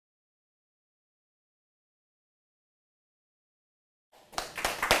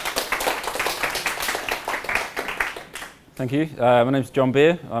Thank you. My name's John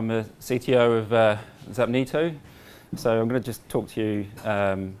Beer. I'm the CTO of Zapnito. So I'm going to just talk to you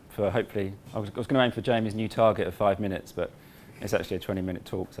for hopefully, I was going to aim for Jamie's new target of 5 minutes, but it's actually a 20-minute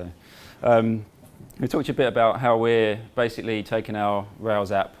talk. So we'll talk to you a bit about how we're basically taking our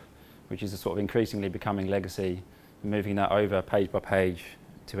Rails app, which is a sort of increasingly becoming legacy, and moving that over page by page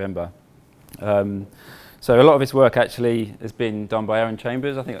to Ember. So a lot of this work actually has been done by Aaron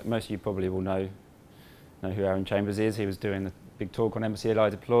Chambers. I think that most of you probably will know who Aaron Chambers is. He was doing the big talk on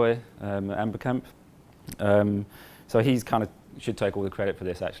ember.js deploy at Ember Camp. So he's kind of should take all the credit for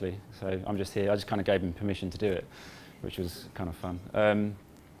this actually. So I'm just here. I just kind of gave him permission to do it, which was kind of fun.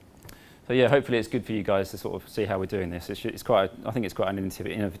 So yeah, hopefully it's good for you guys to sort of see how we're doing this. It's quite, I think it's quite an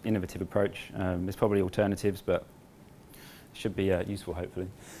innovative approach. There's probably alternatives, but it should be useful hopefully.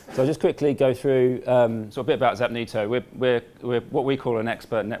 So I'll just quickly go through sort of a bit about Zapnito. We're what we call an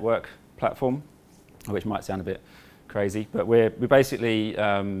expert network platform, which might sound a bit crazy, but we basically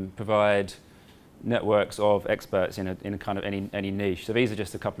provide networks of experts in a kind of any niche. So these are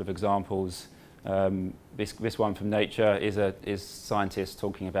just a couple of examples. This one from Nature is scientists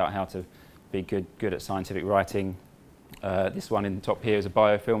talking about how to be good at scientific writing. This one in the top here is a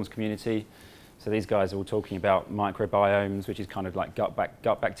biofilms community. So these guys are all talking about microbiomes, which is kind of like gut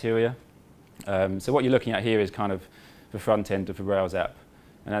bacteria. So what you're looking at here is kind of the front end of the Rails app,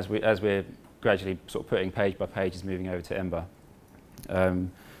 and as we're gradually sort of putting page by page is moving over to Ember. And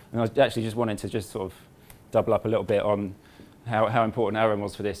I was actually just wanted to just sort of double up a little bit on how important Aaron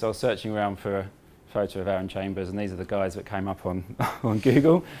was for this. I was searching around for a photo of Aaron Chambers, and these are the guys that came up on on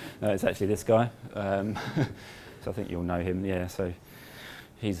Google. It's actually this guy. So I think you'll know him. Yeah. So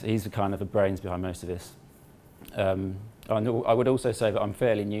he's the kind of the brains behind most of this. I would also say that I'm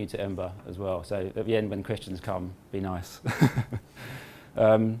fairly new to Ember as well. So at the end, when questions come, be nice.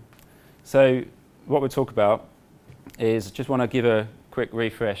 So what we'll talk about is just want to give a quick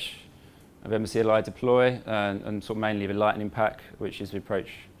refresh of ember.js deploy and sort of mainly the Lightning pack, which is the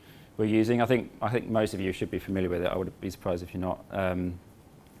approach we're using. I think most of you should be familiar with it. I would be surprised if you're not.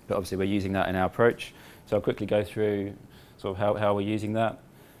 But obviously we're using that in our approach. So I'll quickly go through sort of how we're using that.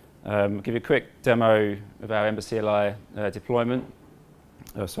 Give you a quick demo of our ember.js deployment.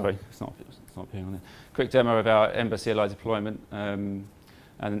 Oh, sorry, it's not appearing on there. Quick demo of our ember.js deployment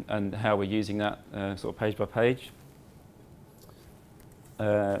and how we're using that sort of page by page.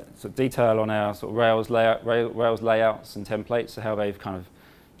 So detail on our sort of Rails layouts and templates, so how they've kind of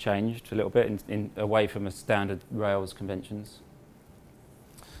changed a little bit away from the standard Rails conventions.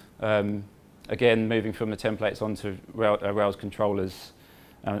 Again, moving from the templates onto Rails controllers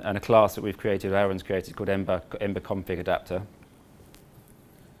and a class that we've created, Aaron's created, called Ember config adapter.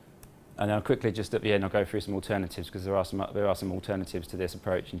 And then quickly, just at the end, I'll go through some alternatives because there are some alternatives to this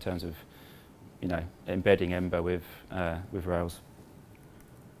approach in terms of, embedding Ember with Rails.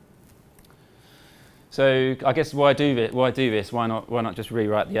 So I guess why do this? Why not just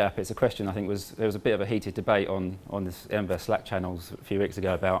rewrite the app? It's a question I think there was a bit of a heated debate on this Ember Slack channels a few weeks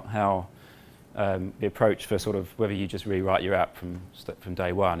ago about how the approach for sort of whether you just rewrite your app from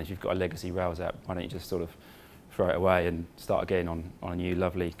day one. If you've got a legacy Rails app, why don't you just sort of throw it away and start again on a new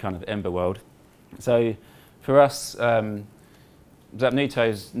lovely kind of Ember world? So for us, Zapnito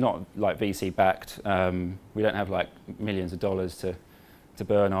is not like VC backed. We don't have like millions of dollars to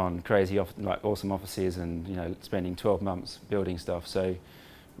burn on crazy awesome offices and spending 12 months building stuff. So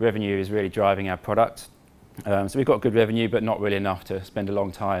revenue is really driving our product. So we've got good revenue, but not really enough to spend a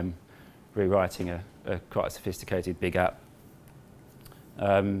long time rewriting a quite a sophisticated big app.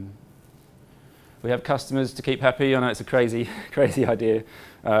 We have customers to keep happy. I know it's a crazy idea,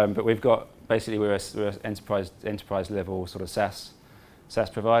 but we've got basically we're an enterprise level sort of SaaS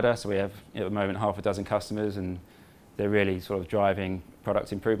provider. So we have at the moment half a dozen customers, and they're really sort of driving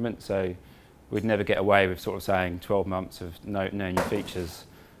product improvement. So we'd never get away with sort of saying 12 months of no new features.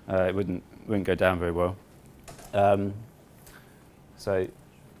 It wouldn't go down very well. So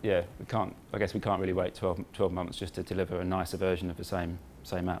yeah, I guess we can't really wait 12 months just to deliver a nicer version of the same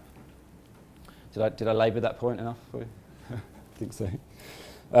app. Did I labour that point enough for you? I think so.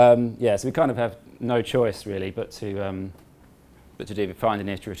 Yeah, so we kind of have no choice really, but to find an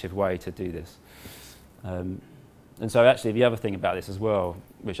iterative way to do this. And so actually the other thing about this as well,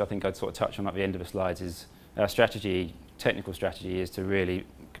 which I think I'd sort of touch on at the end of the slides, is our technical strategy is to really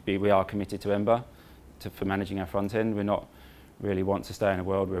we are committed to Ember for managing our front end. We're not really want to stay in a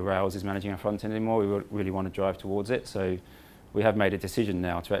world where Rails is managing our front end anymore. We really want to drive towards it. So we have made a decision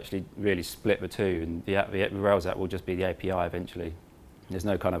now to actually really split the two, and the Rails app will just be the API eventually. There's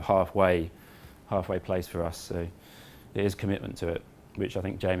no kind of halfway place for us. So there is commitment to it, which I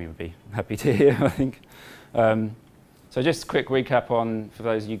think Jamie would be happy to hear, I think. So just a quick recap on, for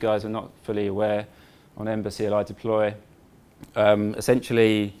those of you guys who are not fully aware, on Ember CLI deploy.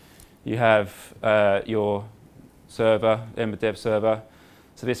 Essentially, you have your server, Ember dev server.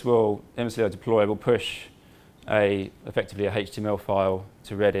 So this will, Ember CLI deploy will push effectively a HTML file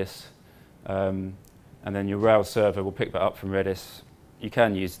to Redis, and then your Rails server will pick that up from Redis. You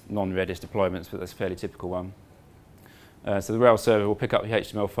can use non-Redis deployments, but that's a fairly typical one. So the Rails server will pick up the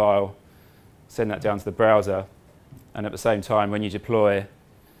HTML file, send that down to the browser, and at the same time, when you deploy,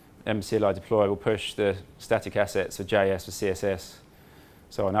 Ember CLI deploy will push the static assets for JS, for CSS,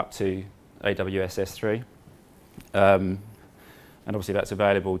 so on up to AWS S3. And obviously that's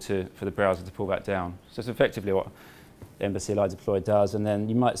available for the browser to pull that down. So it's effectively what Ember CLI deploy does. And then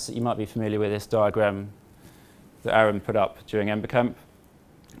you might be familiar with this diagram that Aaron put up during EmberCamp,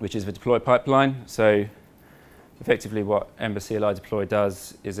 which is the deploy pipeline. So effectively what Ember CLI deploy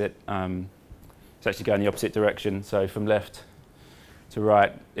does is it's actually going the opposite direction. So from left to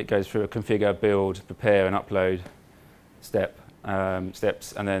right, it goes through a configure, build, prepare, and upload steps.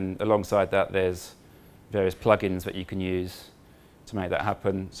 And then alongside that, there's various plugins that you can use to make that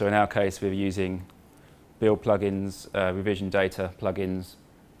happen. So in our case, we're using build plugins, revision data plugins,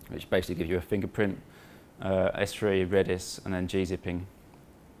 which basically give you a fingerprint, S3, Redis, and then gzipping.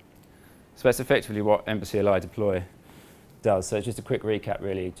 So that's effectively what Ember CLI deploy does. So it's just a quick recap,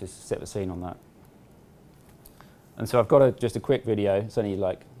 really, just to set the scene on that. And so I've got just a quick video. It's only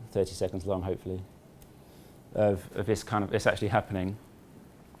like 30 seconds long, hopefully, of this actually happening.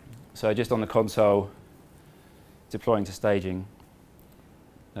 So just on the console, deploying to staging.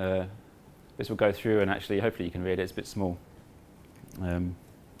 This will go through, and actually, hopefully you can read it. It's a bit small.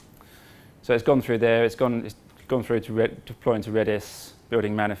 So it's gone through there. It's gone through to deploying to Redis,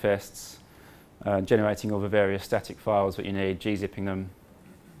 building manifests, generating all the various static files that you need, gzipping them.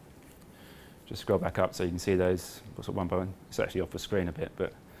 Just scroll back up so you can see those sort of one by one. It's actually off the screen a bit,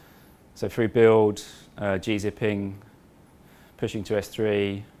 but so through build, gzipping, pushing to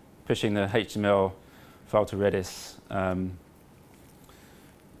S3, pushing the HTML file to Redis, and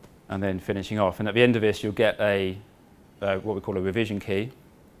then finishing off. And at the end of this, you'll get what we call a revision key,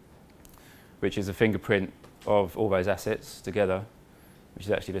 which is a fingerprint of all those assets together, which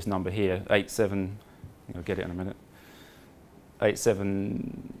is actually this number here, 87. I think I'll get it in a minute.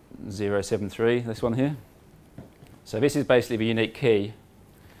 87073. This one here. So this is basically the unique key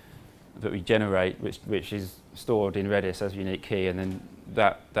that we generate, which is stored in Redis as a unique key, and then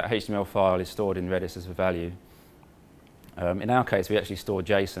that HTML file is stored in Redis as a value. In our case, we actually store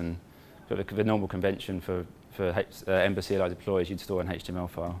JSON, but the normal convention for Ember CLI deploy is you'd store an HTML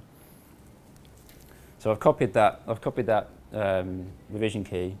file. So I've copied that revision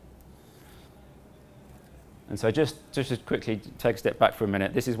key. And so just to quickly take a step back for a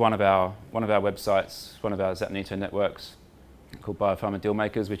minute, this is one of our websites, one of our Zapnito networks called Biopharma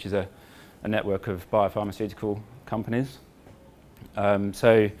Dealmakers, which is a network of biopharmaceutical companies.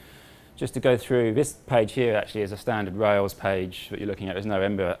 So just to go through, this page here actually is a standard Rails page that you're looking at. There's no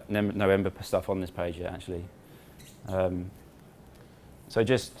Ember stuff on this page yet, actually. So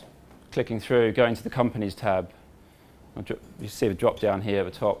just clicking through, going to the Companies tab, you see the drop down here at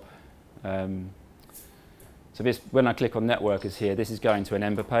the top. So this, when I click on Networkers here, this is going to an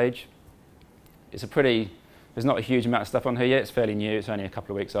Ember page. There's not a huge amount of stuff on here yet. It's fairly new. It's only a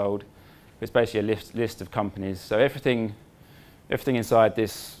couple of weeks old. It's basically a list of companies. So everything inside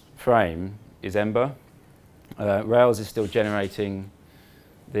this frame is Ember. Rails is still generating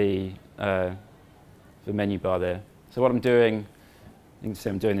the menu bar there. So what I'm doing, you can see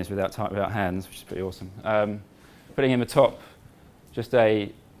I'm doing this without hands, which is pretty awesome. Putting in the top just a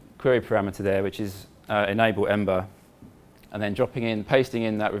query parameter there, which is enable Ember, and then pasting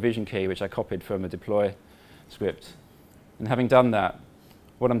in that revision key, which I copied from a deploy script. And having done that,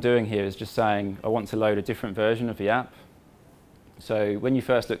 what I'm doing here is just saying I want to load a different version of the app. So when you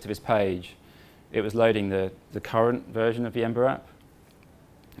first looked at this page, it was loading the current version of the Ember app.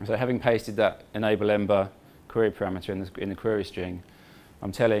 So having pasted that enable Ember query parameter in the query string,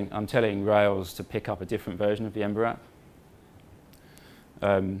 I'm telling Rails to pick up a different version of the Ember app.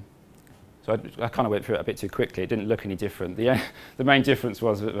 So I kind of went through it a bit too quickly. It didn't look any different. The main difference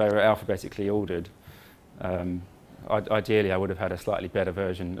was that they were alphabetically ordered. Ideally, I would have had a slightly better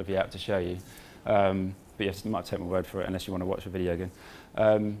version of the app to show you. But yes, you might take my word for it unless you want to watch the video again.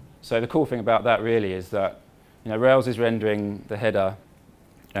 So the cool thing about that really is that Rails is rendering the header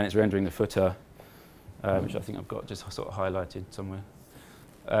and it's rendering the footer, which I think I've got just sort of highlighted somewhere.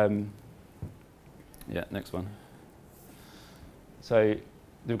 Yeah, next one. So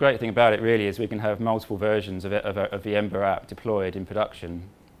the great thing about it really is we can have multiple versions of the Ember app deployed in production,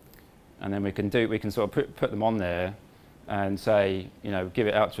 and then we can sort of put them on there and say, give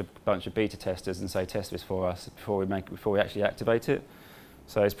it out to a bunch of beta testers and say, test this for us before we actually activate it.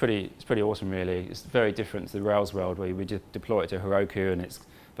 So it's pretty awesome, really. It's very different to the Rails world where we just deploy it to Heroku and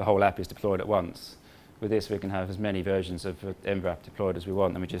the whole app is deployed at once. With this, we can have as many versions of the Ember app deployed as we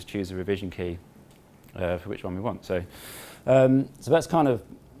want, and we just choose a revision key for which one we want. So that's kind of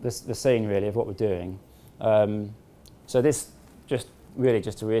the scene, really, of what we're doing. So this just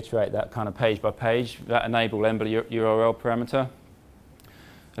to reiterate that kind of page by page, that enable Ember URL parameter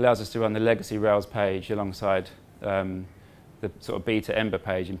allows us to run the legacy Rails page alongside the sort of beta Ember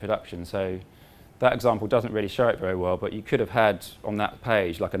page in production. So that example doesn't really show it very well, but you could have had on that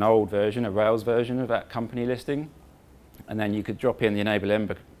page like an old version, a Rails version of that company listing, and then you could drop in the enable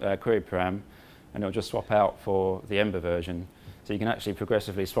Ember query param, and it'll just swap out for the Ember version. So you can actually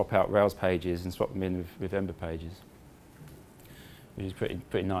progressively swap out Rails pages and swap them in with Ember pages, which is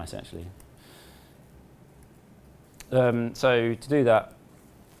pretty nice, actually. So to do that,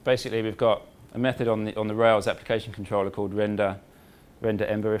 basically we've got a method on the Rails application controller called render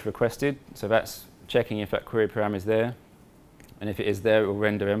Ember if requested. So that's checking if that query param is there, and if it is there, it will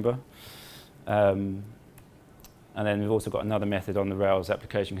render Ember. And then we've also got another method on the Rails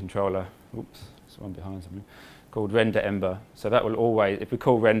application controller. Oops, there's one behind something. Called render Ember. So that will always, if we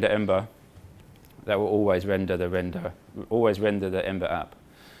call render Ember, that will always render the Ember app.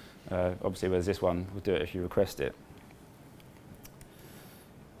 Obviously, whereas this one will do it if you request it.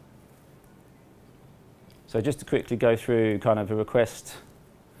 So just to quickly go through kind of a request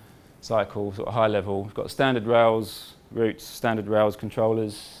cycle, sort of high level, we've got standard Rails routes, standard Rails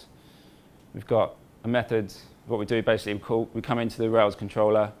controllers. We've got a method. What we do basically, we come into the Rails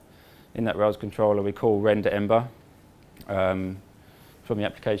controller. In that Rails controller, we call render Ember from the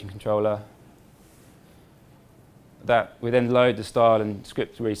application controller. That we then load the style and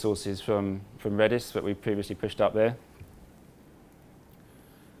script resources from Redis that we previously pushed up there.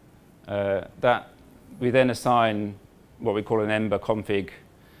 That we then assign what we call an Ember config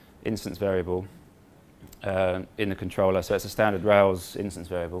instance variable in the controller. So it's a standard Rails instance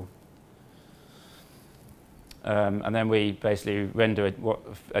variable. And then we basically render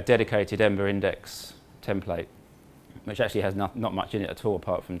a dedicated Ember index template, which actually has not much in it at all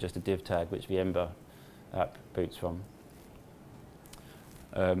apart from just a div tag, which the Ember app boots from.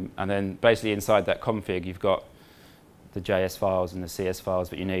 And then basically inside that config, you've got the JS files and the CS files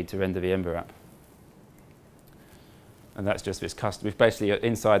that you need to render the Ember app. And that's just this custom. We've basically,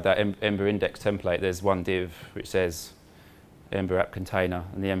 inside that Ember index template, there's one div which says Ember app container,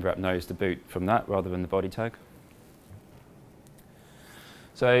 and the Ember app knows to boot from that rather than the body tag.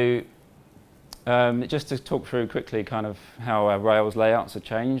 So just to talk through quickly kind of how our Rails layouts have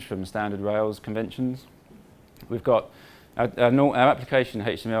changed from standard Rails conventions. We've got our application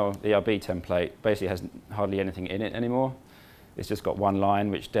HTML ERB template basically has hardly anything in it anymore. It's just got one line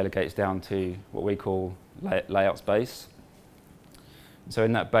which delegates down to what we call layouts base. So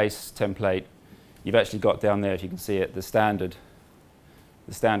in that base template, you've actually got down there, if you can see it, the standard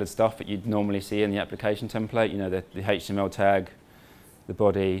stuff that you'd normally see in the application template. The HTML tag, the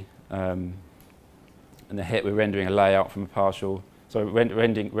body, and the head. We're rendering a layout from a partial. So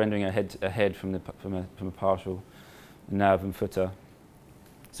rendering a head from a partial, nav and footer.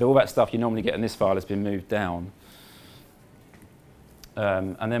 So all that stuff you normally get in this file has been moved down.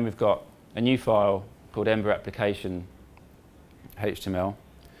 And then we've got a new file called Ember application HTML.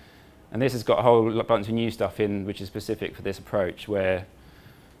 And this has got a whole bunch of new stuff in which is specific for this approach, where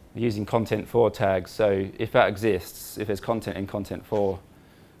we're using content for tags. So if that exists, if there's content in content for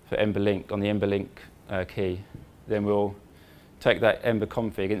Ember link on the Ember link key, then we'll take that Ember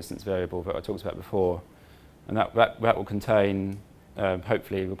config instance variable that I talked about before, and that will contain,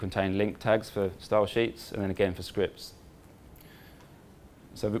 hopefully, will contain link tags for style sheets, and then again for scripts.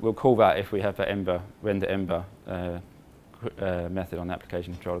 So we'll call that if we have that render Ember method on the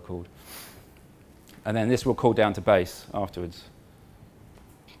application controller called. And then this will call down to base afterwards.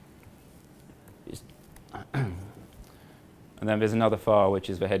 And then there's another file which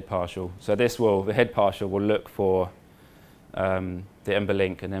is the head partial. So the head partial will look for the Ember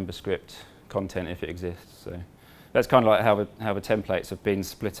link and Ember script content if it exists. So that's kind of like how the templates have been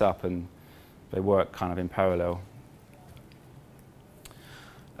split up and they work kind of in parallel.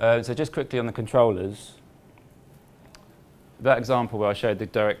 So just quickly on the controllers, that example where I showed the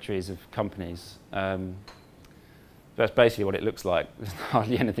directories of companies, that's basically what it looks like. There's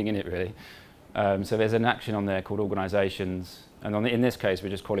hardly anything in it really. So there's an action on there called organizations, and in this case we're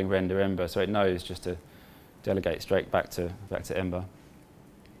just calling render Ember, so it knows just to delegate straight back to Ember.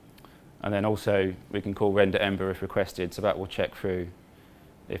 And then also we can call render Ember if requested, so that will check through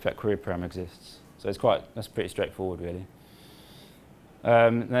if that query param exists. So that's pretty straightforward really.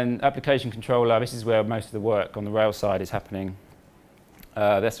 Then application controller, this is where most of the work on the Rails side is happening.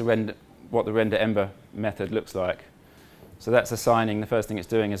 That's what the render ember method looks like. So that's assigning, the first thing it's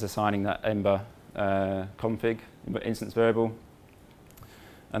doing is assigning that ember config instance variable.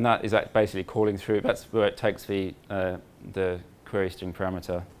 And that is basically calling through, that's where it takes the query string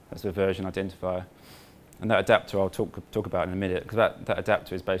parameter, that's the version identifier. And that adapter I'll talk about in a minute, because that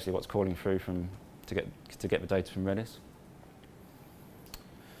adapter is basically what's calling through to get the data from Redis.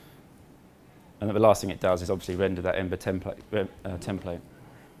 And the last thing it does is obviously render that ember template.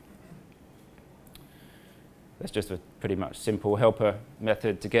 That's just a pretty much simple helper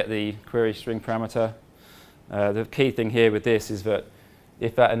method to get the query string parameter. The key thing here with this is that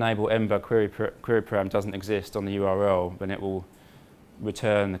if that enable ember query param doesn't exist on the URL, then it will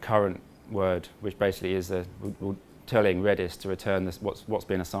return the current word, which basically is telling Redis to return what's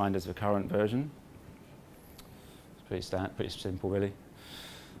been assigned as the current version. It's pretty simple, really.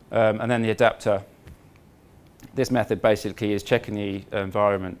 And then the adapter. This method basically is checking the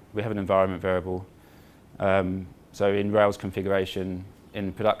environment. We have an environment variable. So in Rails configuration,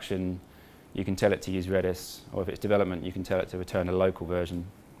 in production, you can tell it to use Redis, or if it's development, you can tell it to return a local version.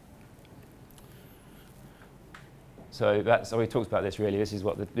 So we talked about this really. This is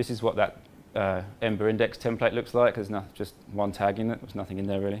what that Ember index template looks like. There's just one tag in it. There's nothing in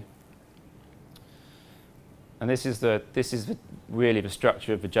there really. And this is really the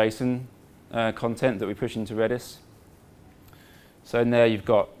structure of the JSON content that we push into Redis. So in there you've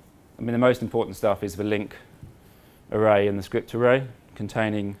got, the most important stuff is the link array and the script array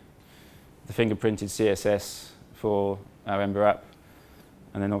containing the fingerprinted CSS for our Ember app,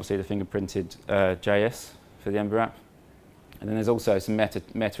 and then obviously the fingerprinted JS for the Ember app. And then there's also some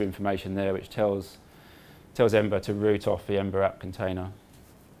meta information there which tells Ember to root off the Ember app container.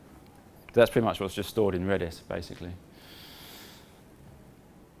 So that's pretty much what's just stored in Redis, basically.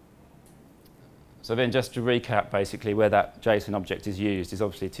 So then just to recap, basically, where that JSON object is used is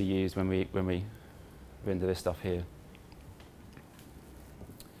obviously to use when we render this stuff here.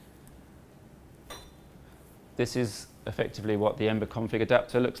 This is effectively what the Ember config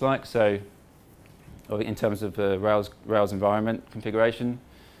adapter looks like. So in terms of the Rails environment configuration,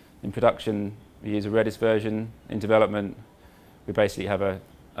 in production, we use a Redis version. In development, we basically have a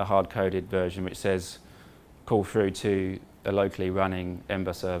hard-coded version which says call through to a locally running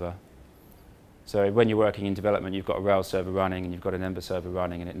Ember server. So when you're working in development, you've got a Rails server running and you've got an Ember server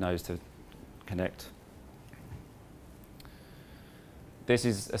running, and it knows to connect. This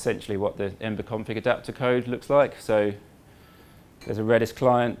is essentially what the Ember config adapter code looks like. So there's a Redis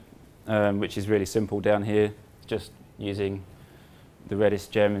client, which is really simple down here, just using the Redis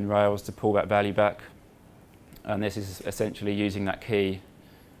gem in Rails to pull that value back. And this is essentially using that key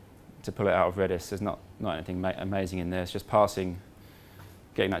to pull it out of Redis. There's not anything amazing in there. It's just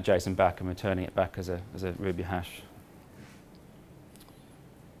getting that JSON back and returning it back as a Ruby hash.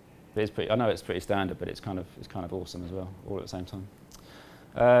 But I know it's pretty standard, but it's kind of awesome as well, all at the same time.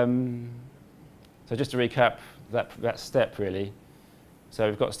 So just to recap that step really. So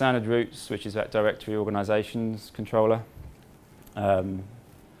we've got standard routes, which is that directory organizations controller.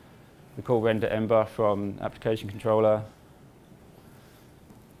 We call render ember from application controller.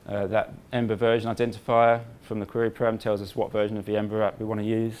 That Ember version identifier from the query param tells us what version of the Ember app we want to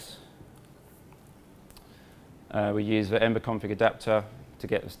use. We use the Ember config adapter to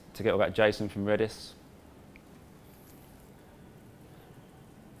get all that JSON from Redis.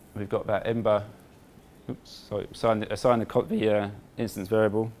 We've got that Ember. Oops, sorry. Assign the instance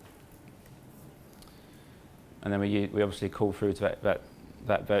variable, and then we obviously call through to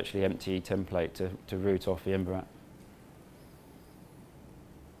that virtually empty template to root off the Ember app.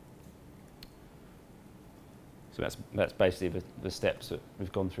 So that's basically the steps that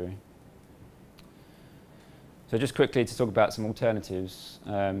we've gone through. So just quickly to talk about some alternatives,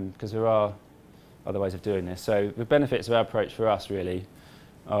 because there are other ways of doing this. So the benefits of our approach for us really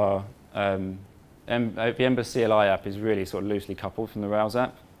are the Ember CLI app is really sort of loosely coupled from the Rails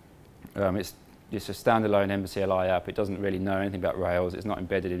app. It's a standalone Ember CLI app. It doesn't really know anything about Rails. It's not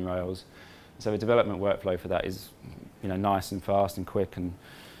embedded in Rails. So the development workflow for that is nice and fast and quick and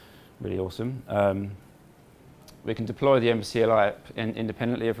really awesome. We can deploy the Ember CLI app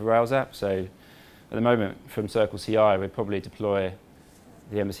independently of the Rails app. So at the moment, from Circle CI, we'd probably deploy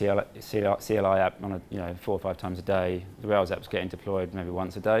the Ember CLI app on 4 or 5 times a day. The Rails app's getting deployed maybe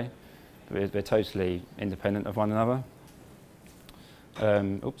once a day. But they're totally independent of one another.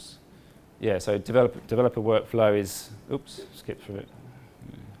 Oops. Yeah, so developer workflow is, skip through it.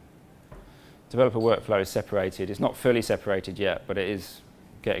 Developer workflow is separated. It's not fully separated yet, but it is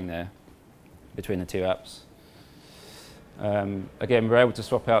getting there between the two apps. Again, we're able to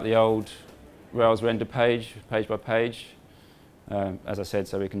swap out the old Rails render page by page. As I said,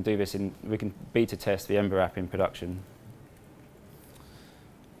 so we can do this we can beta test the Ember app in production.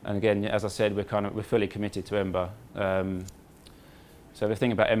 And again, as I said, we're fully committed to Ember. So the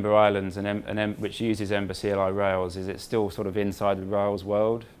thing about Ember Islands which uses Ember CLI Rails is it's still sort of inside the Rails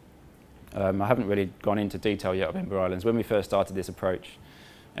world. I haven't really gone into detail yet of Ember Islands. When we first started this approach,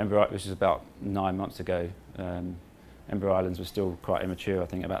 which was about 9 months ago, Ember Islands was still quite immature, I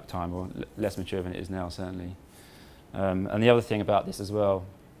think, at that time, or less mature than it is now, certainly. And the other thing about this as well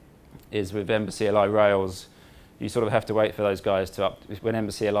is with Ember CLI Rails, you sort of have to wait for those guys when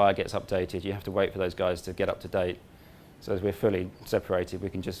Ember CLI gets updated, you have to wait for those guys to get up to date. So as we're fully separated, we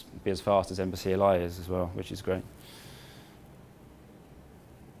can just be as fast as Ember CLI is as well, which is great.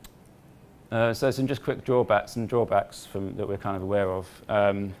 So some just quick drawbacks that we're kind of aware of.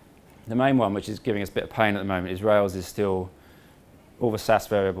 The main one, which is giving us a bit of pain at the moment, is Rails is still, all the SAS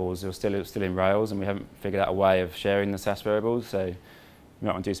variables are still in Rails, and we haven't figured out a way of sharing the SAS variables. So you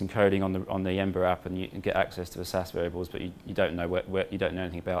might want to do some coding on the Ember app and you can get access to the SAS variables, but you don't know you don't know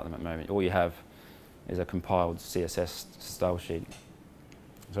anything about them at the moment. All you have is a compiled CSS style sheet.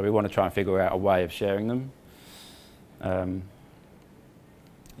 So we want to try and figure out a way of sharing them.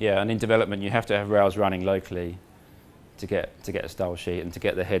 Yeah, and in development, you have to have Rails running locally to get a style sheet and to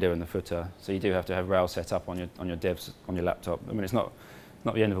get the header and the footer. So you do have to have Rails set up on your devs on your laptop. I mean, it's not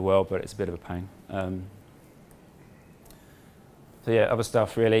the end of the world, but it's a bit of a pain. So yeah, other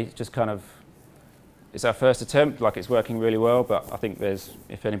stuff really, just kind of, it's our first attempt. Like, it's working really well, but I think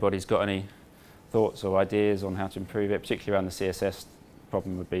if anybody's got any thoughts or ideas on how to improve it, particularly around the CSS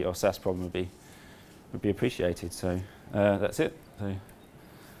problem or SAS problem would be appreciated. So that's it. So,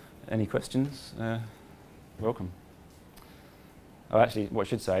 any questions? Welcome. Oh, actually, what I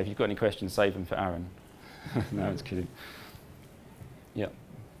should say, if you've got any questions, save them for Aaron. No, I'm just kidding. Yeah.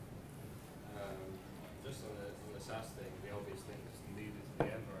 Just on the SAS thing, the obvious thing is to move it to the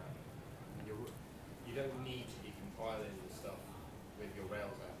Ember app. You don't need to be compiling the stuff with your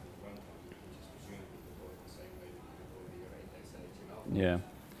Rails app at runtime. You can just presumably deploy it the same way that you deploy your index.html. Yeah.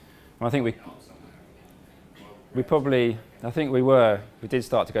 Well, I think we did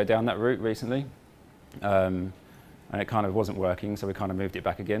start to go down that route recently, and it kind of wasn't working, so we kind of moved it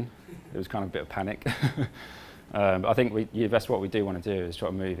back again. It was kind of a bit of panic. But I think that's what we do want to do, is try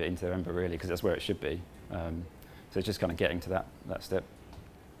to move it into Ember, really, because that's where it should be. So it's just kind of getting to that step.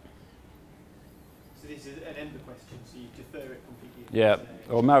 So this is an Ember question, so you defer it completely? Yeah,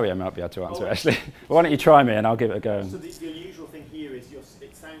 or Mario might be able to answer it, actually. Why don't you try me and I'll give it a go. So the unusual thing here is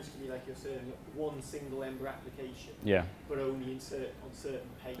it sounds to me like you're serving one single Ember application, yeah, but only on certain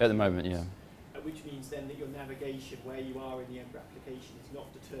pages. At the moment, yeah. Which means then that your navigation, where you are in the Ember application, is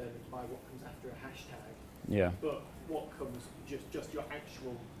not determined by what comes after a hashtag, Yeah. but what comes just your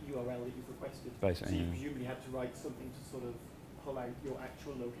actual URL that you've requested. Basically, so you yeah. presumably had to write something to sort of pull out your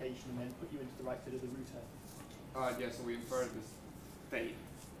actual location and then put you into the right bit of the router. Yeah, so we inferred this state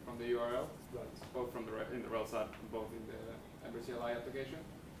from the URL, Right. both in the Rails app and both in the Ember CLI application.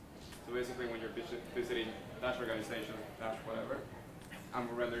 So basically, when you're visiting dash organization, dash whatever, and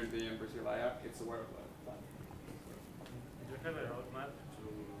we're rendering the Ember CLI app, it's aware of that. Do you have a roadmap to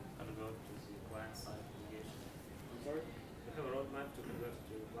convert to the client-side navigation? I'm sorry? Do you have a roadmap to convert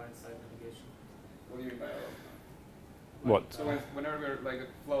to client-side navigation? What do you mean by a roadmap? What? So whenever we're like a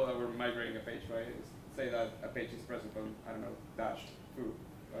flow that we're migrating a page, right? Say that a page is present on, I don't know, dash foo,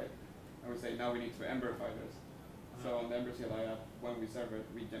 right? And we say now we need to emberify this. So on the Ember CLI app, when we serve it,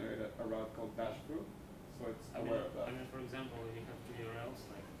 we generate a route called dash foo. So it's aware of that. I mean, for example, you have two URLs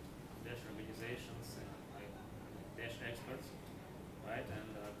like dash organizations and like dash experts, right? And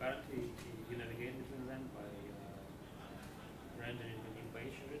currently you navigate between them by rendering a new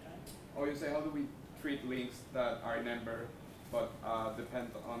page every time. Oh, you say how do we treat links that are in Ember but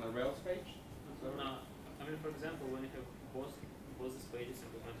depend on a Rails page? So No, I mean, for example, when you have both these pages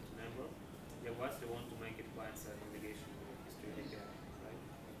implemented in Ember, you obviously want to make it client-side navigation with history again,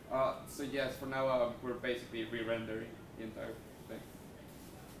 right? So yes, for now we're basically re-rendering the entire thing.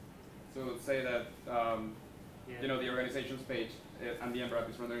 So say that you know, the organizations page and the Ember app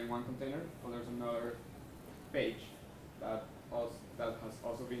is rendered in one container, or there's another page that has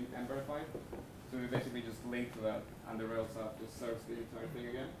also been Emberified. So we basically just link to that, and the Rails app just serves the entire thing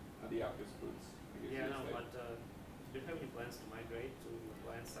again, and the app just boots. Yeah, no, but do you have any plans to migrate to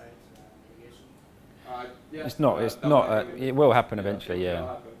client-side navigation? Yeah, It's not. It will happen eventually. It'll Yeah.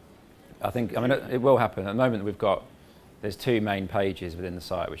 happen. I think. I mean, it will happen. At the moment, there's two main pages within the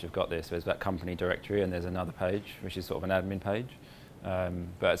site which have got this. There's that company directory, and there's another page which is sort of an admin page.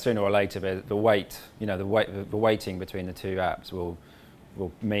 But sooner or later, the weighting between the two apps will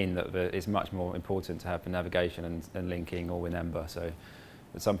mean that it's much more important to have the navigation and linking all in Ember. So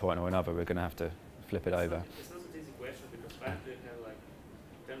at some point or another, we're going to have to flip it over. It's not an easy question because currently you have like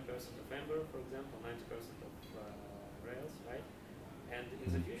 10% of Ember, for example, 90% of Rails, right? And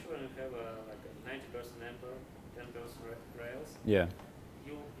in the future, when you have like a 90% Ember, 10% Rails, Yeah.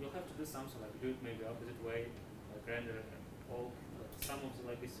 You'll have to do something like do it maybe opposite way, like render all some of the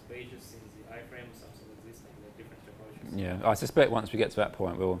like these pages in the iframe or something like this, like different approaches. Yeah, I suspect once we get to that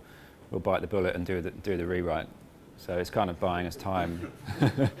point, we'll bite the bullet and do the rewrite. So it's kind of buying us time.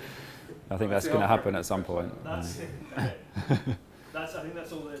 I think that's going to happen at some point. That's it. Okay. I think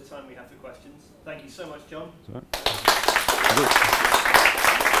that's all the time we have for questions. Thank you so much, John. That's all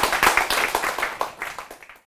right.